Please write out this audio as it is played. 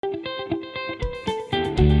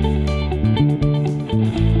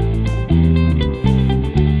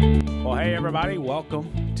everybody.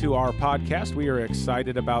 Welcome to our podcast. We are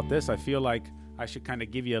excited about this. I feel like I should kind of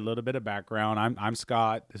give you a little bit of background. I'm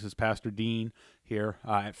Scott. This is Pastor Dean here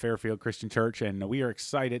at Fairfield Christian Church, and we are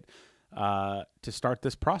excited to start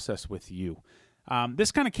this process with you.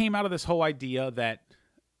 This kind of came out of this whole idea that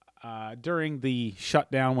during the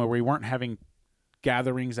shutdown where we weren't having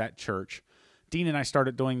gatherings at church, Dean and I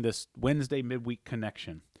started doing this Wednesday midweek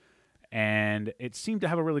connection. And it seemed to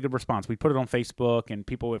have a really good response. We put it on Facebook, and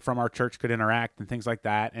people from our church could interact and things like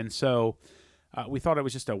that. And so we thought it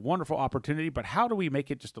was just a wonderful opportunity. But how do we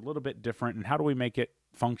make it just a little bit different, and how do we make it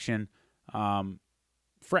function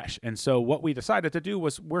fresh? And so what we decided to do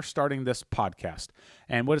was we're starting this podcast.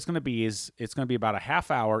 And what it's going to be is it's going to be about a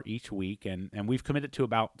half hour each week. And we've committed to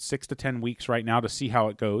about 6 to 10 weeks right now to see how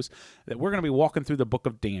it goes. That we're going to be walking through the book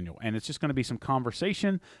of Daniel. And it's just going to be some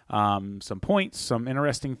conversation, some points, some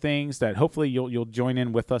interesting things that hopefully you'll join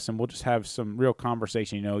in with us, and we'll just have some real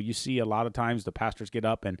conversation. You know, you see a lot of times the pastors get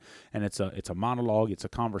up and it's a monologue. It's a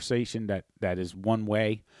conversation that is one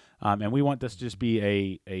way. And we want this to just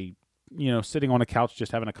be a sitting on a couch,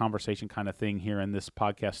 just having a conversation kind of thing here in this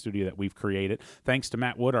podcast studio that we've created. Thanks to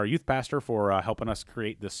Matt Wood, our youth pastor, for helping us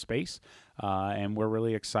create this space. And we're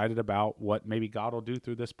really excited about what maybe God will do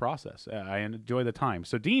through this process. I enjoy the time.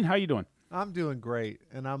 So, Dean, how you doing? I'm doing great,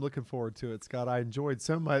 and I'm looking forward to it, Scott. I enjoyed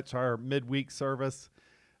so much our midweek service.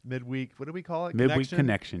 Midweek, what do we call it? Midweek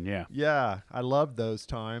connection, yeah. Yeah, I love those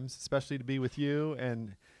times, especially to be with you,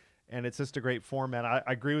 and it's just a great format. I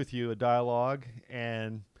agree with you, a dialogue,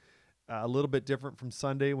 and a little bit different from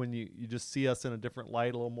Sunday when you just see us in a different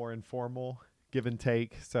light, a little more informal, give and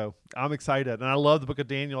take. So I'm excited, and I love the book of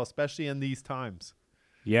Daniel, especially in these times.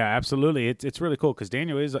 Yeah, absolutely. It's really cool because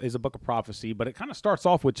Daniel is a book of prophecy, but it kind of starts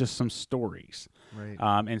off with just some stories. Right.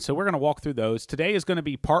 And so we're going to walk through those. Today is going to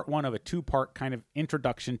be part one of a two-part kind of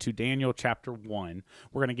introduction to Daniel chapter 1.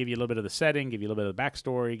 We're going to give you a little bit of the setting, give you a little bit of the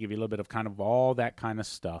backstory, give you a little bit of kind of all that kind of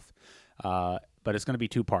stuff. But it's going to be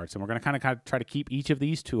two parts, and we're going to kind of try to keep each of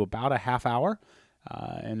these to about a half hour,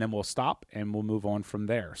 and then we'll stop and we'll move on from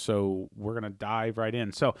there. So we're going to dive right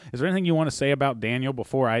in. So is there anything you want to say about Daniel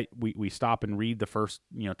before we stop and read the first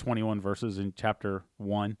 21 verses in chapter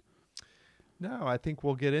 1? No, I think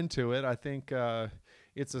we'll get into it. I think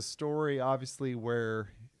it's a story, obviously, where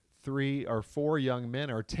 3 or 4 young men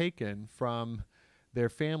are taken from their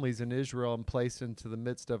families in Israel and placed into the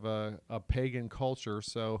midst of a pagan culture.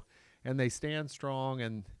 And they stand strong,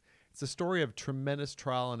 and it's a story of tremendous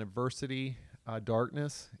trial and adversity,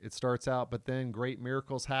 darkness. It starts out, but then great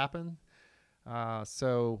miracles happen.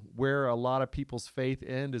 So where a lot of people's faith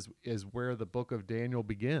end is where the book of Daniel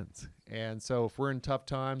begins. And so if we're in tough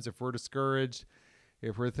times, if we're discouraged,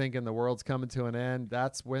 if we're thinking the world's coming to an end,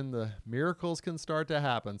 that's when the miracles can start to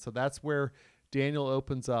happen. So that's where Daniel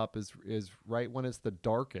opens up, is right when it's the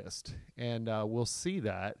darkest. And we'll see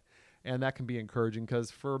that. And that can be encouraging because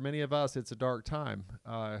for many of us, it's a dark time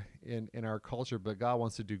in our culture, but God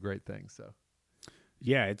wants to do great things. So,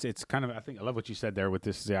 yeah, it's kind of, I think I love what you said there with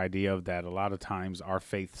this, the idea of that a lot of times our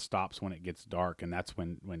faith stops when it gets dark, and that's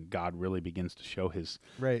when God really begins to show his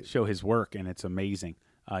work, and it's amazing.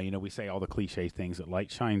 We say all the cliche things that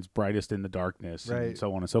light shines brightest in the darkness, and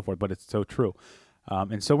so on and so forth, but it's so true.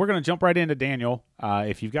 And so we're going to jump right into Daniel.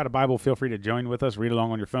 If you've got a Bible, feel free to join with us, read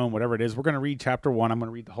along on your phone, whatever it is. We're going to read chapter 1. I'm going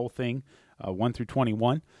to read the whole thing, 1 through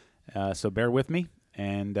 21. So bear with me,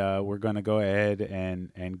 and we're going to go ahead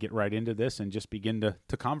and get right into this and just begin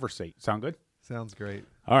to conversate. Sound good? Sounds great.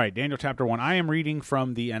 All right, Daniel chapter 1. I am reading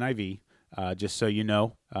from the NIV, just so you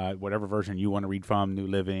know, whatever version you want to read from, New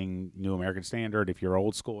Living, New American Standard. If you're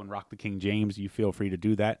old school and rock the King James, you feel free to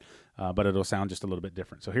do that, but it'll sound just a little bit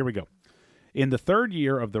different. So here we go. In the 3rd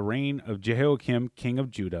year of the reign of Jehoiakim, king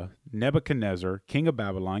of Judah, Nebuchadnezzar, king of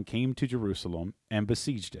Babylon, came to Jerusalem and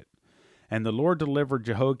besieged it. And the Lord delivered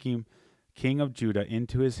Jehoiakim, king of Judah,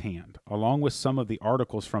 into his hand, along with some of the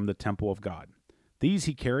articles from the temple of God. These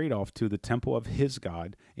he carried off to the temple of his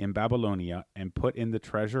God in Babylonia and put in the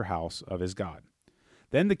treasure house of his God.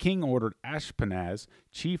 Then the king ordered Ashpenaz,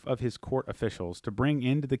 chief of his court officials, to bring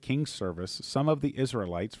into the king's service some of the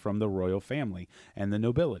Israelites from the royal family and the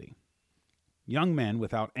nobility. Young men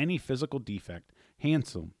without any physical defect,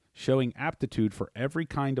 handsome, showing aptitude for every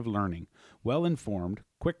kind of learning, well-informed,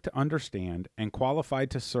 quick to understand, and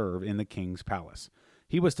qualified to serve in the king's palace.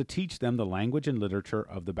 He was to teach them the language and literature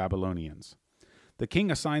of the Babylonians. The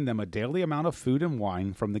king assigned them a daily amount of food and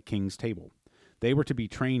wine from the king's table. They were to be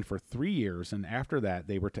trained for 3 years, and after that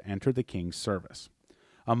they were to enter the king's service.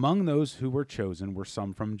 Among those who were chosen were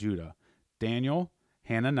some from Judah: Daniel,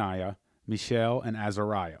 Hananiah, Mishael, and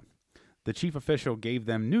Azariah. The chief official gave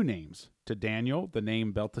them new names. To Daniel, the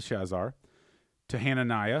name Belteshazzar. to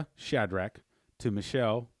Hananiah, Shadrach, to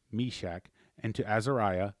Mishael, Meshach, and to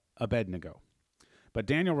Azariah, Abednego. But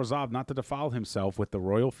Daniel resolved not to defile himself with the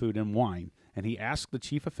royal food and wine, and he asked the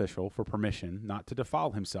chief official for permission not to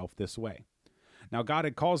defile himself this way. Now God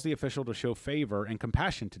had caused the official to show favor and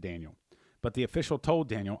compassion to Daniel. But the official told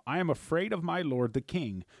Daniel, I am afraid of my lord the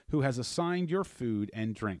king, who has assigned your food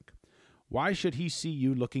and drink. Why should he see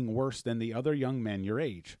you looking worse than the other young men your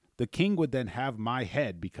age? The king would then have my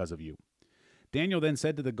head because of you. Daniel then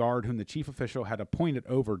said to the guard whom the chief official had appointed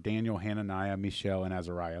over Daniel, Hananiah, Mishael, and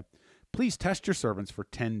Azariah, Please test your servants for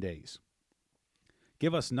 10 days.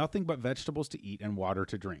 Give us nothing but vegetables to eat and water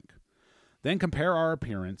to drink. Then compare our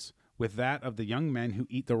appearance with that of the young men who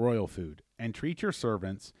eat the royal food, and treat your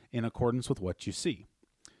servants in accordance with what you see.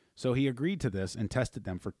 So he agreed to this and tested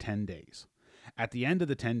them for 10 days. At the end of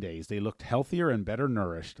the 10 days, they looked healthier and better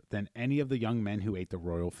nourished than any of the young men who ate the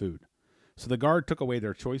royal food. So the guard took away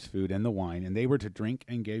their choice food and the wine, and they were to drink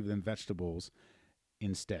and gave them vegetables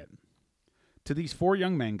instead. To these 4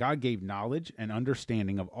 young men, God gave knowledge and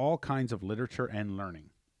understanding of all kinds of literature and learning.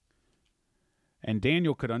 And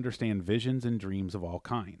Daniel could understand visions and dreams of all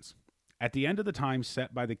kinds. At the end of the time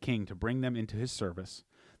set by the king to bring them into his service,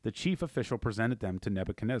 the chief official presented them to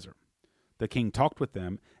Nebuchadnezzar. The king talked with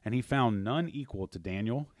them, and he found none equal to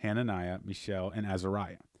Daniel, Hananiah, Mishael, and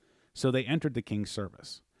Azariah. So they entered the king's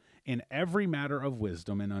service. In every matter of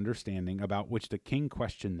wisdom and understanding about which the king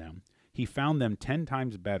questioned them, he found them 10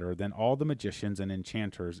 times better than all the magicians and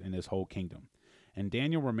enchanters in his whole kingdom. And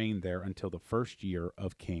Daniel remained there until the first year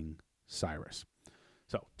of King Cyrus.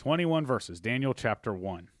 So, 21 verses, Daniel chapter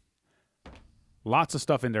 1. Lots of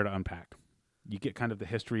stuff in there to unpack. You get kind of the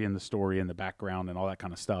history and the story and the background and all that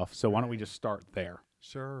kind of stuff. So why don't we just start there?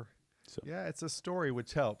 Sure. So. Yeah, it's a story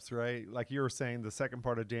which helps, right? Like you were saying, the second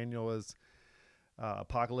part of Daniel is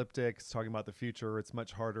apocalyptic. It's talking about the future. It's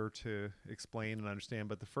much harder to explain and understand.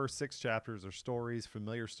 But the first 6 chapters are stories,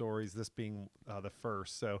 familiar stories, this being the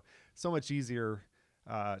first. So much easier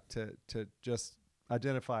to just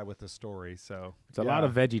identify with the story. So it's a lot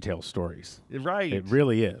of VeggieTales stories. Right. It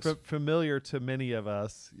really is. Familiar to many of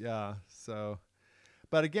us. Yeah. So,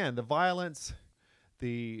 but again, the violence,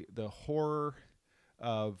 the horror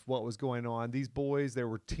of what was going on. These boys, they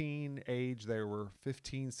were teen age. They were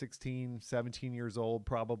 15, 16, 17 years old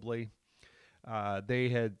probably.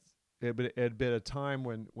 It had been a time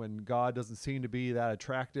when God doesn't seem to be that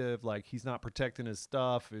attractive. Like he's not protecting his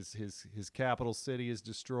stuff. His capital city is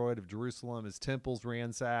destroyed of Jerusalem. His temple's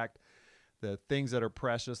ransacked. The things that are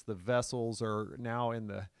precious, the vessels, are now in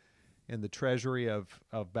the treasury of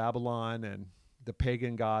Babylon and the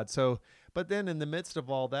pagan god. So, but then in the midst of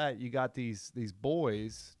all that, you got these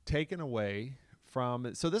boys taken away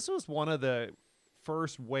from. So this was one of the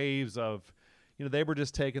first waves of, they were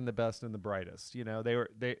just taking the best and the brightest.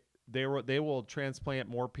 They will transplant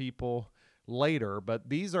more people later, but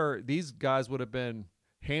these guys would have been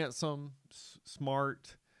handsome,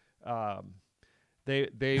 smart. I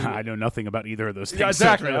know nothing about either of those things. Yeah,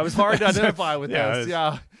 exactly. It was hard to identify with this.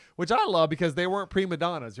 Yeah, which I love because they weren't prima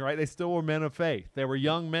donnas, right? They still were men of faith. They were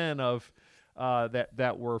young men of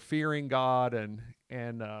that were fearing God,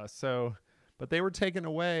 but they were taken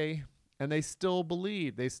away, and they still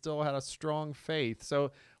believed. They still had a strong faith.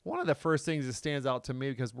 So one of the first things that stands out to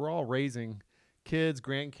me, because we're all raising kids,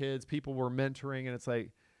 grandkids, people we're mentoring, and it's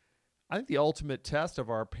like, I think the ultimate test of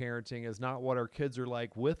our parenting is not what our kids are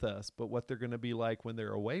like with us, but what they're going to be like when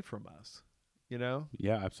they're away from us,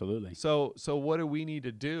 Yeah, absolutely. So what do we need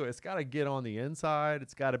to do? It's got to get on the inside.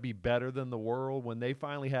 It's got to be better than the world. When they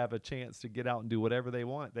finally have a chance to get out and do whatever they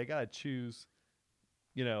want, they got to choose,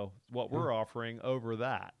 what we're offering over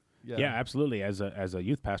that. Yeah, absolutely. As a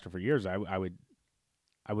youth pastor for years,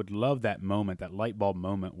 I would love that moment, that light bulb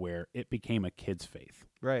moment where it became a kid's faith.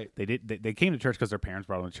 Right. They came to church because their parents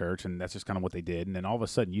brought them to church, and that's just kind of what they did. And then all of a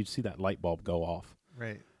sudden, you'd see that light bulb go off.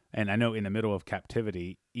 Right. And I know in the middle of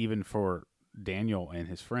captivity, even for Daniel and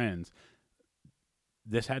his friends,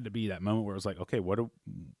 this had to be that moment where it was like, okay, what are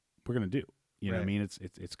we going to do? You know what I mean?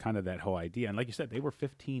 It's kind of that whole idea. And like you said, they were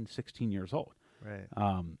 15, 16 years old. Right.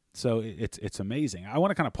 So it's amazing. I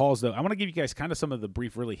want to kind of pause though. I want to give you guys kind of some of the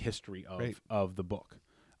brief, really history of the book.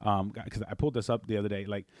 Because I pulled this up the other day.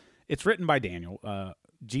 Like, it's written by Daniel.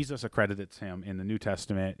 Jesus accredits him in the New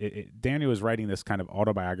Testament. Daniel is writing this kind of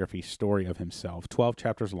autobiography story of himself, 12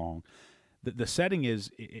 chapters long. The setting is,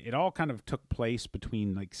 it all kind of took place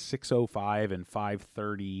between like 605 and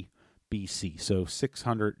 530 BC, so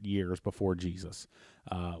 600 years before Jesus,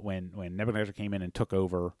 when Nebuchadnezzar came in and took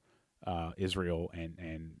over Israel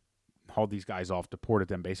and hauled these guys off, deported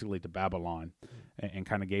them basically to Babylon, and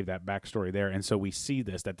kind of gave that backstory there. And so we see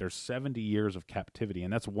this, that there's 70 years of captivity.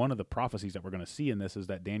 And that's one of the prophecies that we're going to see in this, is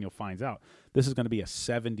that Daniel finds out this is going to be a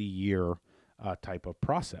 70-year type of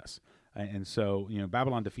process. And so,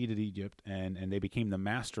 Babylon defeated Egypt, and they became the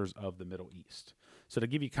masters of the Middle East. So to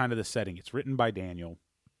give you kind of the setting, it's written by Daniel.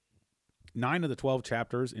 9 of the 12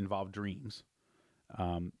 chapters involve dreams.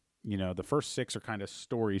 The first 6 are kind of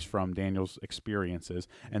stories from Daniel's experiences,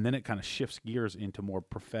 and then it kind of shifts gears into more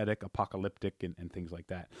prophetic, apocalyptic, and things like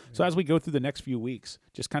that. Mm-hmm. So as we go through the next few weeks,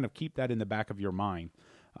 just kind of keep that in the back of your mind.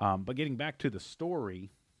 But getting back to the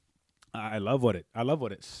story, I love what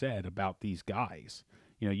it said about these guys.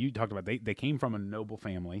 You talked about they came from a noble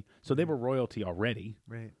family, so they were royalty already,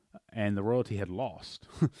 right? And the royalty had lost.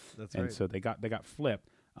 That's and right. So they got flipped.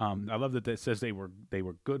 I love that it says they were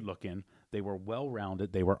good looking, they were well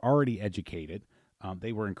rounded, they were already educated,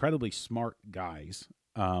 they were incredibly smart guys,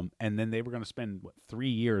 and then they were going to spend 3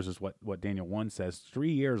 years, is what Daniel 1 says,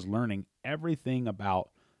 3 years learning everything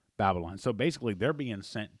about Babylon. So basically, they're being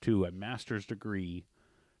sent to a master's degree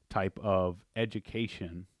type of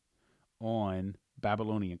education on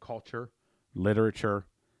Babylonian culture, literature,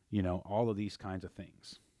 all of these kinds of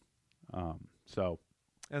things.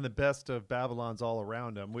 And the best of Babylon's all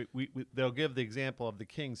around them. They'll give the example of the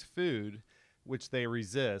king's food, which they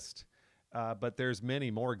resist. But there's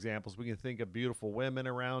many more examples. We can think of beautiful women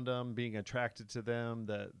around them, being attracted to them.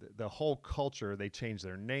 The whole culture, they change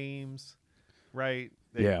their names, right?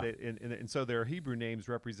 And so their Hebrew names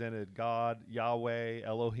represented God, Yahweh,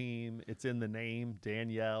 Elohim. It's in the name,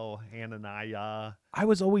 Daniel, Hananiah. I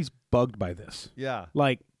was always bugged by this. Yeah.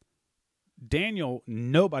 Like, Daniel,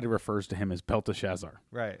 nobody refers to him as Belteshazzar.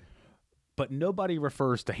 Right. But nobody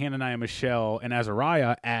refers to Hananiah, Mishael, and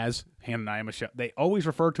Azariah as Hananiah, Mishael. They always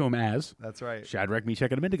refer to him as That's right. Shadrach,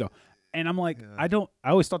 Meshach, and Abednego. And I'm like, I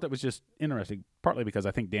always thought that was just interesting, partly because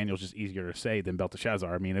I think Daniel's just easier to say than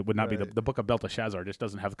Belteshazzar. I mean, it would not be the book of Belteshazzar, just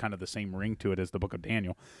doesn't have kind of the same ring to it as the book of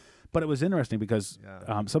Daniel. But it was interesting because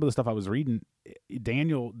some of the stuff I was reading,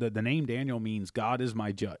 Daniel, the name Daniel means God is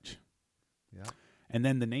my judge. Yeah. And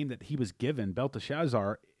then the name that he was given,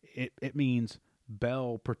 Belteshazzar, it means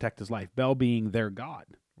Bel, protect his life. Bel being their god.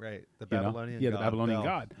 Right. The Babylonian God. the Babylonian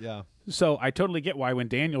god. Yeah. So I totally get why when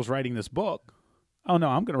Daniel's writing this book, oh no,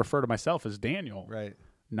 I'm going to refer to myself as Daniel. Right.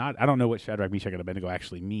 I don't know what Shadrach, Meshach, and Abednego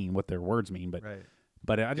actually mean, what their words mean, but right.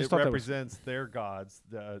 But I just thought represents their gods.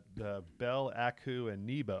 The Bel, Aku, and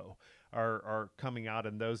Nebo are coming out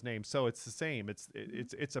in those names. So it's the same.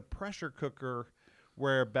 It's a pressure cooker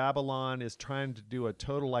where Babylon is trying to do a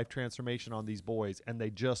total life transformation on these boys, and they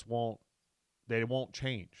won't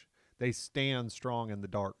change. They stand strong in the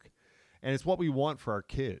dark. And it's what we want for our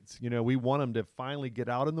kids. We want them to finally get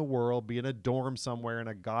out in the world, be in a dorm somewhere in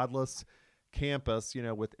a godless campus,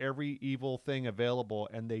 with every evil thing available,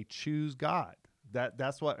 and they choose God.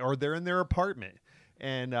 That's what, or they're in their apartment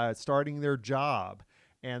and starting their job,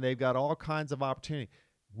 and they've got all kinds of opportunity.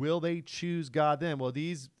 Will they choose God then? Well,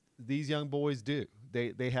 these young boys do.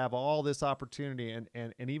 They have all this opportunity,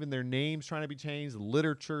 and even their names trying to be changed. The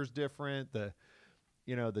literature's different. The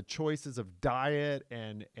choices of diet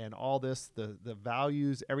and all this, the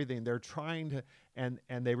values, everything. They're trying to, and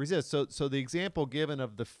they resist. So the example given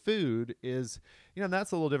of the food is,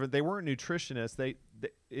 that's a little different. They weren't nutritionists. They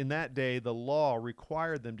in that day, the law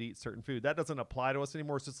required them to eat certain food. That doesn't apply to us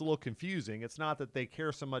anymore. So it's a little confusing. It's not that they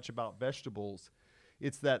care so much about vegetables.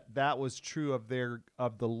 It's that was true of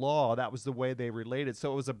the law. That was the way they related.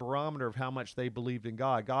 So it was a barometer of how much they believed in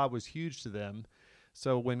God. God was huge to them.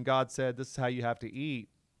 So when God said, this is how you have to eat,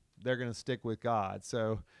 they're going to stick with God.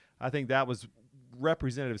 So I think that was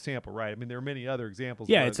representative sample, right? I mean, there are many other examples.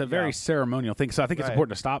 Yeah, it's a very ceremonial thing. So I think it's Right.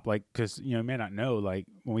 important to stop, because you may not know, when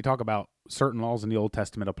we talk about certain laws in the Old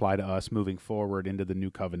Testament apply to us moving forward into the New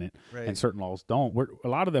Covenant, Right. and certain laws don't. A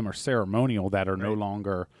lot of them are ceremonial that are no Right.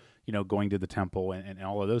 longer, going to the temple and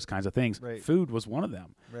all of those kinds of things. Right. Food was one of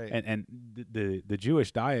them. Right. And the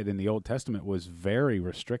Jewish diet in the Old Testament was very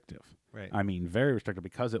restrictive. Right. I mean, very restrictive,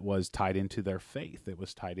 because it was tied into their faith. It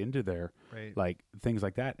was tied into their, Right. things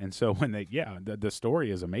like that. And so when the story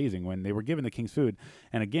is amazing. When they were given the king's food,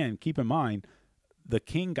 and again, keep in mind, the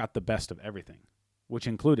king got the best of everything, which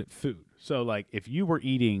included food. So, if you were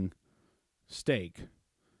eating steak,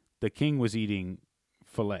 the king was eating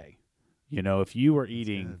filet. If you were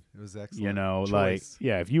eating, it was excellent. Choice.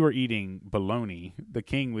 if you were eating bologna, the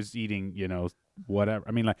king was eating, whatever.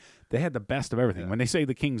 I mean, they had the best of everything. Yeah. When they say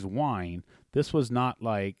the king's wine, this was not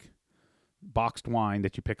like boxed wine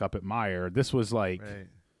that you pick up at Meijer. This was Right.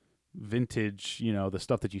 vintage, the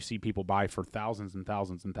stuff that you see people buy for thousands and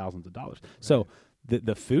thousands and thousands of dollars. So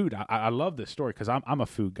the food. I love this story because I'm a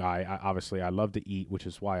food guy. Obviously, I love to eat, which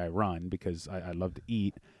is why I run, because I love to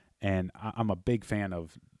eat, and I'm a big fan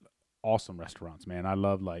of awesome restaurants, man. I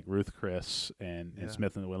love like Ruth Chris and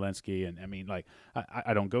Smith and Walensky, and I mean, like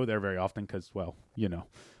I don't go there very often because, well,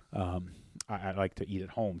 I like to eat at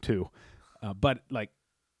home too, but like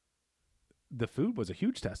the food was a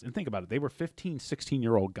huge test. And think about it, they were 15,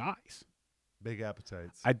 16-year-old guys. Big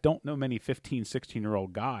appetites. I don't know many 15,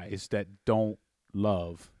 16-year-old guys that don't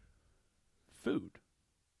love food.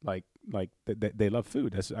 Like they love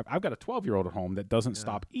food. I've got a 12-year-old at home that doesn't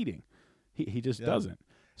stop eating. He just doesn't.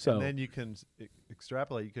 So and then you can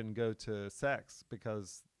extrapolate. You can go to sex,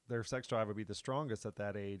 because their sex drive would be the strongest at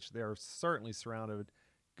that age. They're certainly surrounded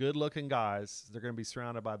good-looking guys. They're going to be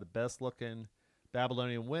surrounded by the best-looking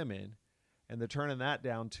Babylonian women, and they're turning that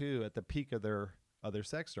down too at the peak of their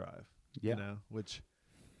sex drive. Yeah. Which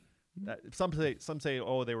some say,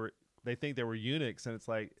 oh, they think they were eunuchs, and it's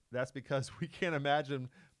like, that's because we can't imagine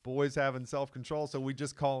boys having self-control, so we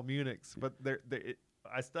just call them eunuchs. But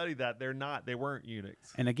I studied that. They weren't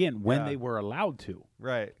eunuchs. And again, when they were allowed to.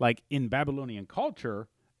 Right. Like in Babylonian culture,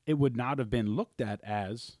 it would not have been looked at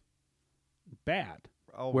as bad.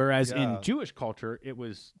 Whereas in Jewish culture, it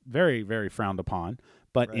was very, very frowned upon.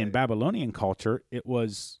 But in Babylonian culture, it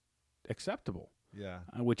was acceptable. Yeah.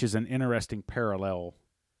 Which is an interesting parallel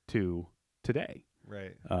to today.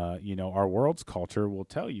 Right. Our world's culture will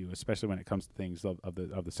tell you, especially when it comes to things of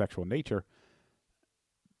the sexual nature,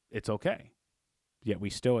 it's okay. Yet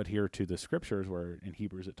we still adhere to the scriptures, where in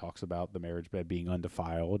Hebrews it talks about the marriage bed being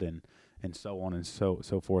undefiled and so on and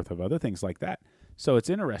so forth, of other things like that. So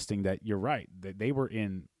it's interesting that you're right, that they were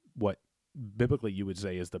in what biblically you would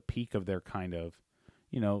say is the peak of their kind of,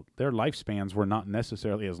 their lifespans were not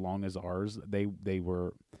necessarily as long as ours. They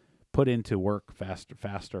were put into work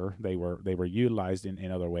faster. They were utilized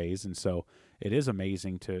in other ways. And so it is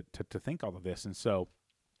amazing to think all of this. And so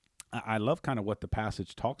I love kind of what the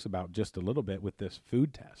passage talks about just a little bit with this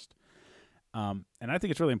food test. And I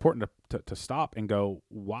think it's really important to stop and go,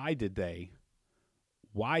 why did Daniel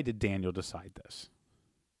decide this?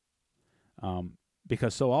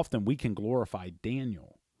 Because so often we can glorify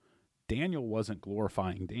Daniel. Daniel wasn't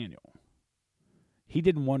glorifying Daniel. He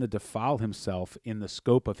didn't want to defile himself in the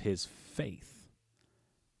scope of his faith,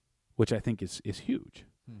 which I think is huge.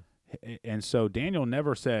 And so Daniel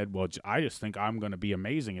never said, well, I just think I'm going to be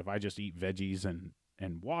amazing if I just eat veggies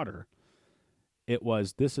and water. It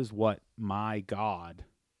was, this is what my God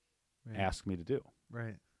asked me to do.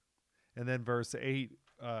 Right. And then verse 8,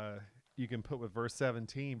 you can put with verse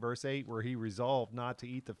 17. Verse 8, where he resolved not to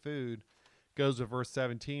eat the food, goes with verse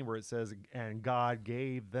 17, where it says, and God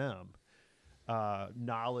gave them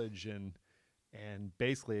knowledge and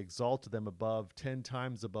basically exalted them 10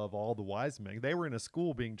 times above all the wise men. They were in a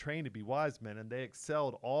school being trained to be wise men, and they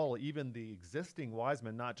excelled even the existing wise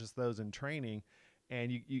men, not just those in training.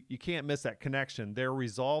 And you can't miss that connection. Their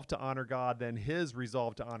resolve to honor God, then his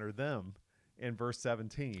resolve to honor them in verse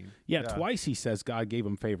 17. Yeah, twice he says God gave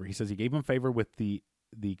him favor. He says he gave him favor with the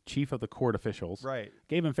chief of the court officials. Right.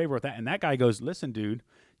 Gave him favor with that. And that guy goes, listen, dude,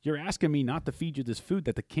 you're asking me not to feed you this food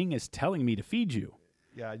that the king is telling me to feed you.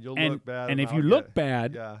 Yeah, you'll look bad. And if you look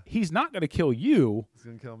bad, he's not going to kill you. He's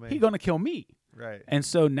going to kill me. He's going to kill me. Right. And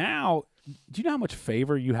so now, do you know how much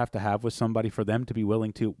favor you have to have with somebody for them to be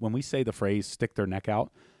willing to, when we say the phrase stick their neck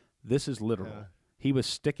out, this is literal. Yeah. He was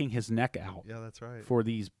sticking his neck out. Yeah, that's right. For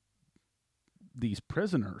these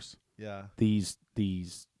prisoners. Yeah. These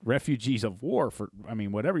refugees of war,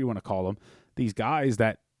 whatever you want to call them, these guys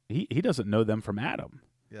that he doesn't know them from Adam.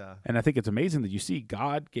 Yeah. And I think it's amazing that you see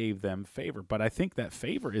God gave them favor. But I think that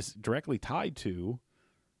favor is directly tied to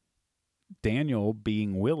Daniel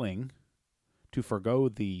being willing to forgo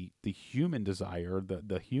the human desire,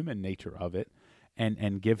 the human nature of it,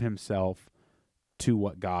 and give himself to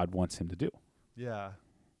what God wants him to do. Yeah.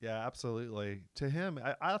 Yeah, absolutely. To him,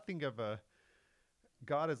 I think of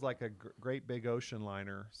God is like a great big ocean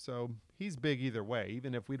liner. So he's big either way.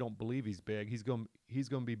 Even if we don't believe he's big, he's going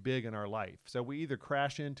to be big in our life. So we either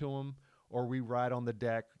crash into him or we ride on the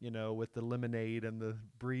deck, with the lemonade and the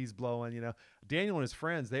breeze blowing, Daniel and his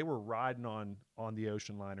friends, they were riding on the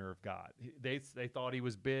ocean liner of God. They thought he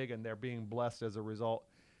was big, and they're being blessed as a result.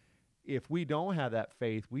 If we don't have that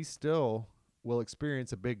faith, we still will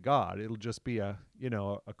experience a big God. It'll just be a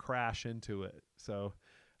crash into it. So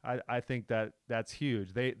I think that's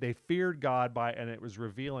huge. They feared God and it was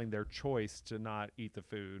revealing their choice to not eat the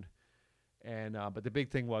food. And but the big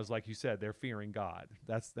thing was, like you said, they're fearing God.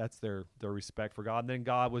 That's their respect for God. And then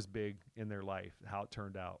God was big in their life, how it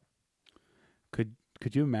turned out. Could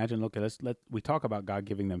you imagine? Look at us. We talk about God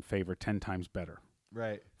giving them favor 10 times better.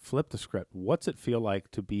 Right. Flip the script. What's it feel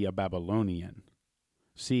like to be a Babylonian,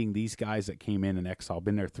 seeing these guys that came in exile,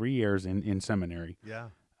 been there 3 years in seminary, Yeah.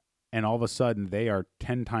 and all of a sudden they are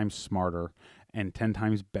 10 times smarter and 10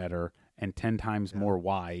 times better and 10 times more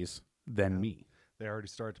wise than me. They already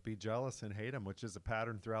start to be jealous and hate him, which is a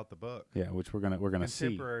pattern throughout the book. Yeah, which we're gonna see.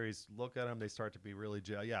 Contemporaries look at them, they start to be really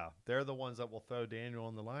jealous. Yeah, they're the ones that will throw Daniel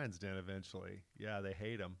in the lion's den eventually. Yeah, they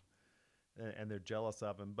hate him, and they're jealous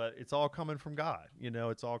of him. But it's all coming from God.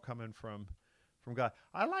 It's all coming from God.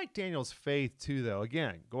 I like Daniel's faith too, though.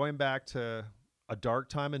 Again, going back to a dark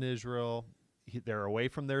time in Israel, they're away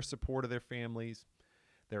from their support of their families.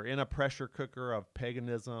 They're in a pressure cooker of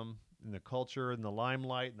paganism and the culture and the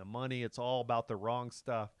limelight and the money. It's all about the wrong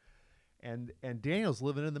stuff. And Daniel's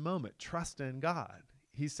living in the moment, trusting in God.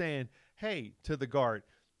 He's saying, hey, to the guard,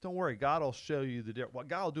 don't worry, God will show you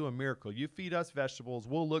God will do a miracle. You feed us vegetables,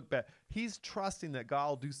 we'll look back. He's trusting that God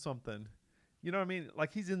will do something. You know what I mean?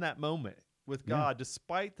 Like he's in that moment with God,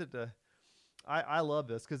 despite I love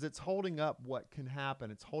this because it's holding up what can happen.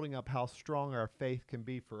 It's holding up how strong our faith can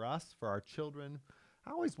be for us, for our children. I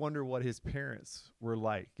always wonder what his parents were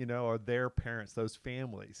like, or their parents, those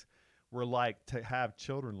families were like to have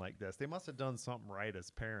children like this. They must have done something right as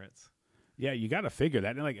parents. Yeah, you got to figure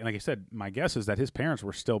that. And like I said, my guess is that his parents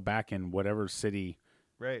were still back in whatever city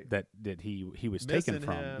that he was missing taken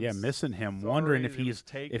from. him, Yeah, missing him, sorry wondering if that he was he's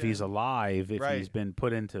taken. alive, if Right. he's been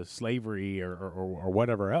put into slavery or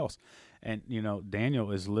whatever else. And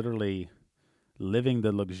Daniel is literally living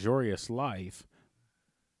the luxurious life,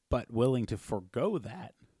 but willing to forego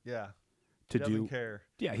that Yeah. to He doesn't do. care.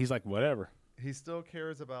 Yeah, he's like, whatever. He still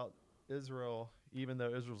cares about Israel, even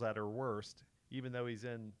though Israel's at her worst. Even though he's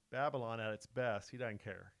in Babylon at its best, he doesn't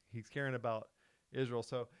care. He's caring about Israel.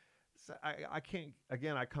 So I can't,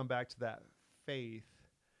 again, I come back to that faith.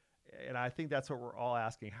 And I think that's what we're all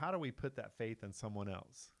asking. How do we put that faith in someone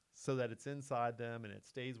else so that it's inside them and it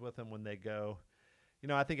stays with them when they go?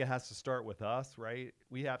 I think it has to start with us, right?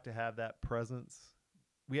 We have to have that presence.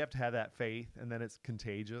 We have to have that faith, and then it's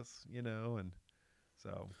contagious, and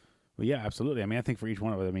so. Well, yeah, absolutely. I mean, I think for each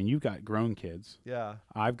one of us, I mean, you've got grown kids. Yeah.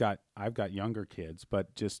 I've got younger kids,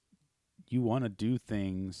 but just you want to do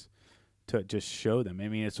things to just show them. I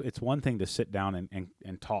mean, it's one thing to sit down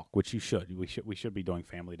and talk, which you should. We should be doing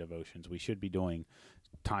family devotions. We should be doing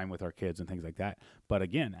time with our kids and things like that. But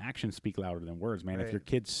again, actions speak louder than words, man. Right. If your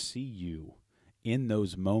kids see you in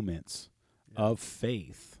those moments of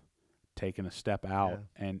faith, taking a step out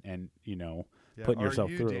and putting yourself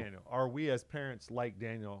Are you through. Daniel? Are we as parents like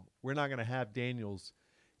Daniel? We're not going to have Daniels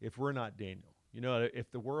if we're not Daniel.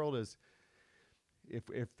 If the world is,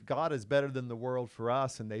 if God is better than the world for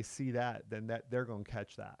us, and they see that, then they're going to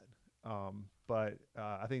catch that. But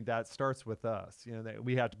I think that starts with us. That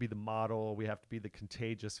we have to be the model. We have to be the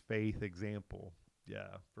contagious faith example.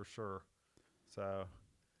 Yeah, for sure. So.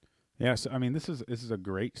 Yeah, so I mean, this is a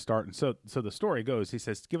great start. And so the story goes, he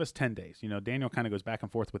says, give us 10 days. Daniel kind of goes back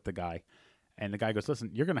and forth with the guy. And the guy goes, listen,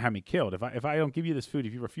 you're going to have me killed. If I don't give you this food,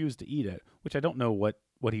 if you refuse to eat it, which I don't know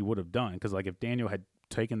what he would have done. Because, like, if Daniel had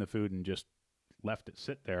taken the food and just left it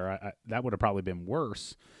sit there, that would have probably been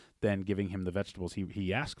worse than giving him the vegetables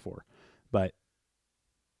he asked for. But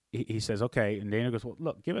he says, okay. And Daniel goes, well,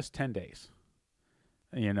 look, give us 10 days.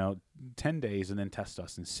 10 days and then test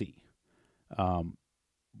us and see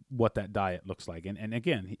what that diet looks like. And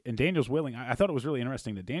again, Daniel's willing. I thought it was really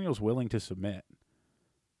interesting that Daniel's willing to submit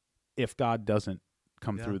if God doesn't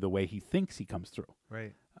come through the way he thinks he comes through.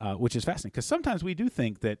 Right. Which is fascinating because sometimes we do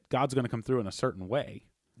think that God's going to come through in a certain way.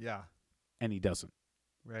 Yeah. And he doesn't.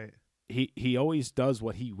 Right. He always does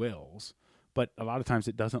what he wills, but a lot of times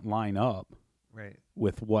it doesn't line up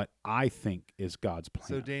with what I think is God's plan.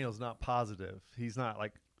 So Daniel's not positive. He's not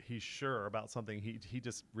like he's sure about something. He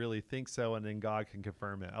just really thinks so, and then God can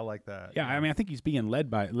confirm it. I like that. Yeah, I mean, I think he's being led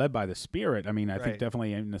by the Spirit. I mean, I think Right.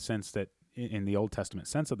 definitely in the sense that in the Old Testament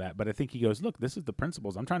sense of that. But I think he goes, look, this is the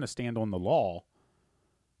principles. I'm trying to stand on the law,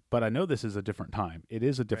 but I know this is a different time. It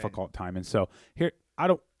is a difficult time, and so here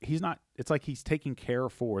he's not. It's like he's taking care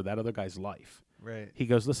for that other guy's life. Right. He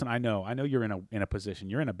goes, listen, I know you're in a position.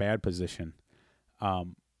 You're in a bad position.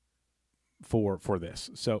 For this,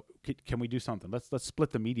 so can we do something? Let's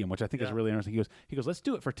split the medium, which I think is really interesting. He goes, let's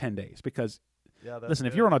do it for 10 days because, listen,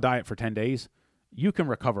 if you're on a diet for 10 days, you can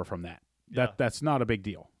recover from that. That's not a big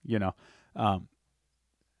deal,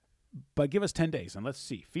 But give us 10 days and let's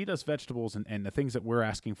see. Feed us vegetables and the things that we're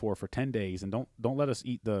asking for 10 days, and don't let us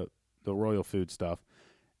eat the royal food stuff.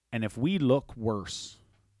 And if we look worse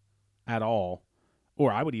at all,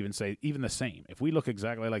 or I would even say even the same, if we look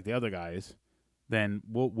exactly like the other guys, then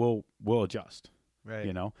we'll adjust, Right.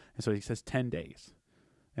 And so he says 10 days.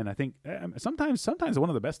 And I think sometimes one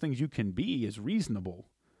of the best things you can be is reasonable.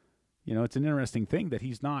 You know, it's an interesting thing that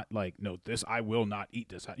he's not like, no, this, I will not eat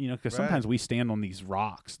this. You know, because sometimes we stand on these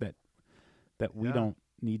rocks that we don't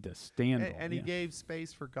need to stand on. And he gave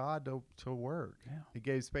space for God to work. Yeah. He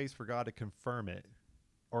gave space for God to confirm it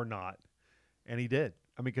or not. And he did.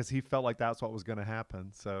 I mean, because he felt like that's what was going to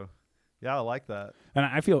happen. So, yeah, I like that. And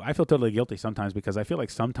I feel totally guilty sometimes because I feel like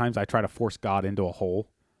sometimes I try to force God into a hole.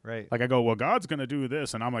 Right. Like I go, well, God's going to do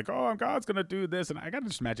this. And I'm like, oh, God's going to do this. And I got to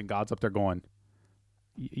just imagine God's up there going,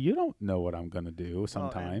 you don't know what I'm going to do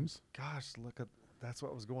sometimes. Gosh, that's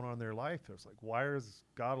what was going on in their life. It was like, why has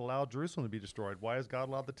God allowed Jerusalem to be destroyed? Why has God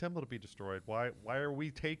allowed the temple to be destroyed? Why are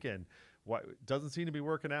we taken? Why it doesn't seem to be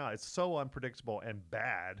working out? It's so unpredictable and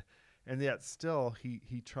bad. And yet still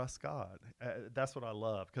he trusts God. That's what I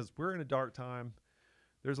love, because we're in a dark time.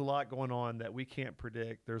 There's a lot going on that we can't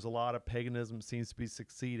predict. There's a lot of paganism seems to be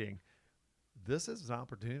succeeding. This is an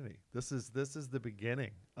opportunity. This is the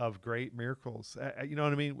beginning of great miracles. You know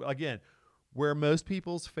what I mean? Again, where most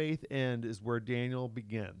people's faith end is where Daniel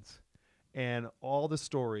begins. And all the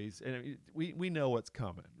stories, and we know what's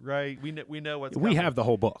coming, right? We know what's coming. We have the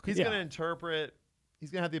whole book. He's going to interpret.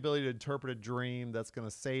 He's going to have the ability to interpret a dream that's going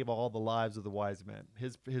to save all the lives of the wise men.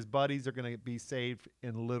 His buddies are going to be saved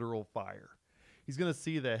in literal fire. He's going to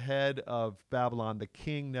see the head of Babylon, the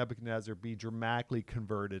king Nebuchadnezzar, be dramatically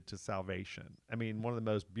converted to salvation. I mean, one of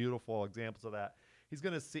the most beautiful examples of that. He's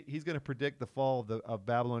going to predict the fall of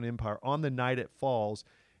Babylon Empire on the night it falls,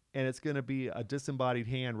 and it's going to be a disembodied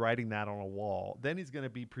hand writing that on a wall. Then he's going to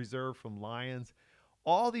be preserved from lions.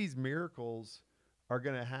 All these miracles are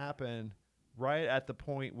going to happen right at the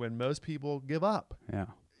point when most people give up. Yeah.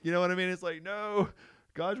 You know what I mean? It's like, no,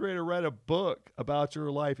 God's ready to write a book about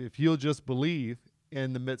your life if you'll just believe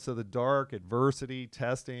in the midst of the dark, adversity,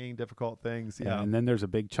 testing, difficult things. Yeah. And then there's a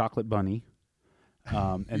big chocolate bunny.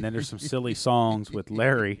 And then there's some silly songs with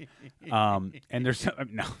Larry. And there's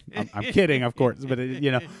I'm kidding, of course, but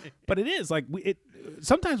it is like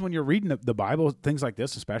sometimes when you're reading the Bible, things like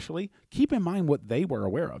this, especially, keep in mind what they were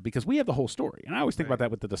aware of, because we have the whole story. And I always think about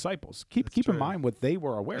that with the disciples. Keep in mind what they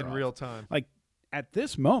were aware of in real time. Like at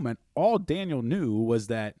this moment, all Daniel knew was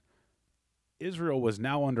that Israel was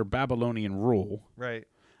now under Babylonian rule. Right.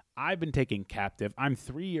 I've been taken captive. I'm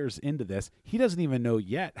 3 years into this. He doesn't even know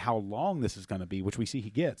yet how long this is going to be, which we see he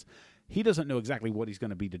gets. He doesn't know exactly what he's going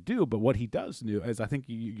to be to do, but what he does know is, I think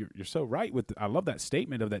you're so right with. I love that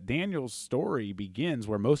statement of that Daniel's story begins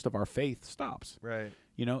where most of our faith stops. Right.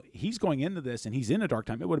 You know, he's going into this and he's in a dark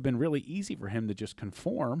time. It would have been really easy for him to just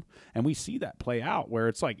conform, and we see that play out where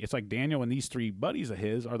it's like Daniel and these three buddies of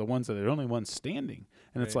his are the ones that are the only ones standing,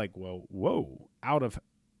 and it's like, whoa, out of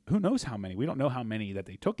who knows how many? We don't know how many that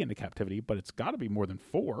they took into captivity, but it's got to be more than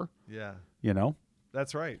 4. Yeah. You know?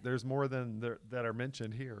 That's right. There's more than that are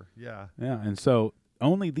mentioned here. Yeah. Yeah. And so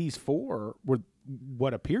only these 4 were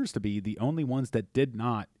what appears to be the only ones that did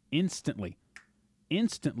not instantly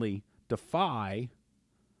defy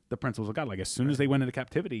the principles of God. Like as soon as they went into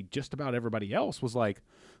captivity, just about everybody else was like,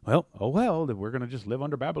 well, we're going to just live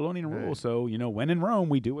under Babylonian rule. So, when in Rome,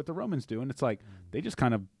 we do what the Romans do. And it's like they just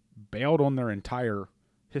kind of bailed on their entire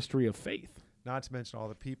history of faith. Not to mention all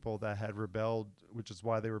the people that had rebelled, which is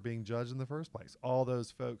why they were being judged in the first place. All those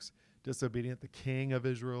folks disobedient, the king of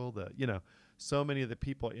Israel, so many of the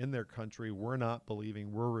people in their country were not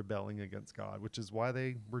believing, were rebelling against God, which is why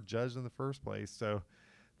they were judged in the first place. So,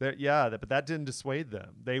 but that didn't dissuade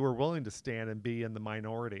them. They were willing to stand and be in the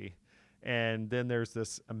minority. And then there's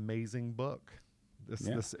this amazing book.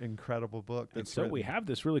 This incredible book. And so we have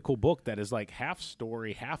this really cool book that is like half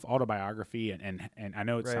story, half autobiography, and I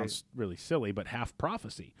know it sounds really silly, but half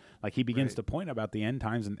prophecy. Like he begins to point about the end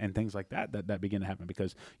times and things like that begin to happen.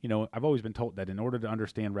 Because, I've always been told that in order to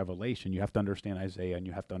understand Revelation, you have to understand Isaiah and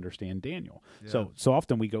you have to understand Daniel. Yeah. So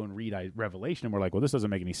often we go and read Revelation and we're like, well, this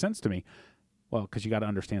doesn't make any sense to me. Well, because you got to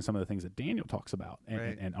understand some of the things that Daniel talks about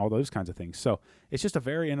and all those kinds of things. So it's just a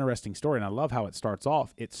very interesting story, and I love how it starts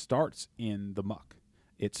off. It starts in the muck.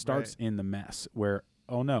 It starts in the mess where,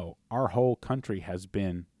 oh no, our whole country has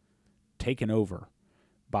been taken over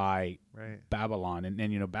by Babylon.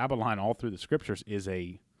 And Babylon all through the scriptures is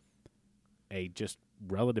a just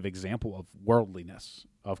relative example of worldliness,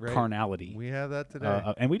 of carnality. We have that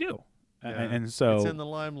today. And we do. Yeah. And so it's in the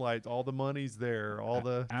limelight. All the money's there. All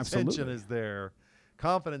the attention is there.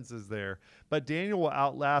 Confidence is there. But Daniel will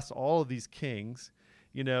outlast all of these kings.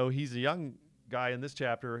 He's a young guy in this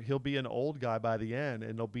chapter. He'll be an old guy by the end,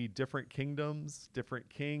 and there'll be different kingdoms, different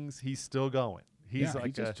kings. He's still going. He's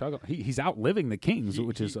he's outliving the kings,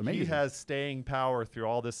 which is amazing. He has staying power through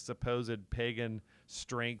all this supposed pagan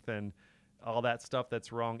strength and all that stuff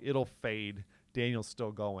that's wrong. It'll fade Daniel's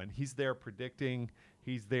still going. He's there predicting.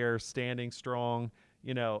 He's there standing strong.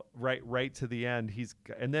 Right to the end.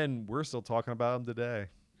 And then we're still talking about him today.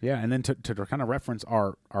 Yeah, and then to kind of reference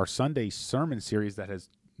our Sunday sermon series that has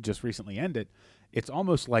just recently ended, it's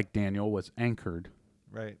almost like Daniel was anchored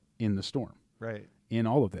in the storm, in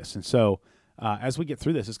all of this. And so as we get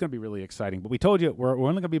through this, it's going to be really exciting. But we told you we're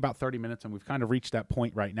only going to be about 30 minutes, and we've kind of reached that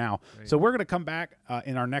point right now. So we're going to come back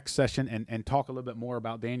in our next session and talk a little bit more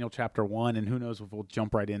about Daniel chapter 1, and who knows if we'll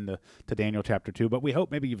jump right into Daniel chapter 2. But we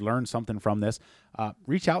hope maybe you've learned something from this.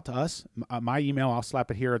 Reach out to us. My email, I'll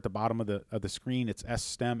slap it here at the bottom of the screen. It's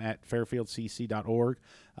sstem@fairfieldcc.org.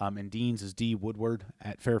 And Dean's is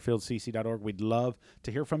dwoodward@fairfieldcc.org. We'd love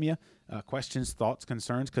to hear from you. Questions, thoughts,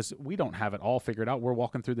 concerns, because we don't have it all figured out. We're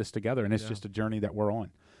walking through this together, and it's just a journey that we're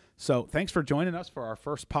on. So thanks for joining us for our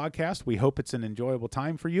first podcast. We hope it's an enjoyable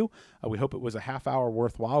time for you. We hope it was a half hour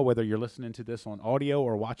worthwhile, whether you're listening to this on audio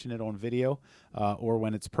or watching it on video or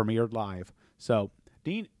when it's premiered live. So,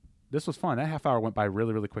 Dean, this was fun. That half hour went by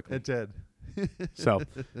really, really quickly. It did. So,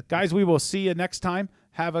 guys, we will see you next time.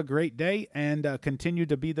 Have a great day and continue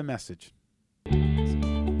to be the message.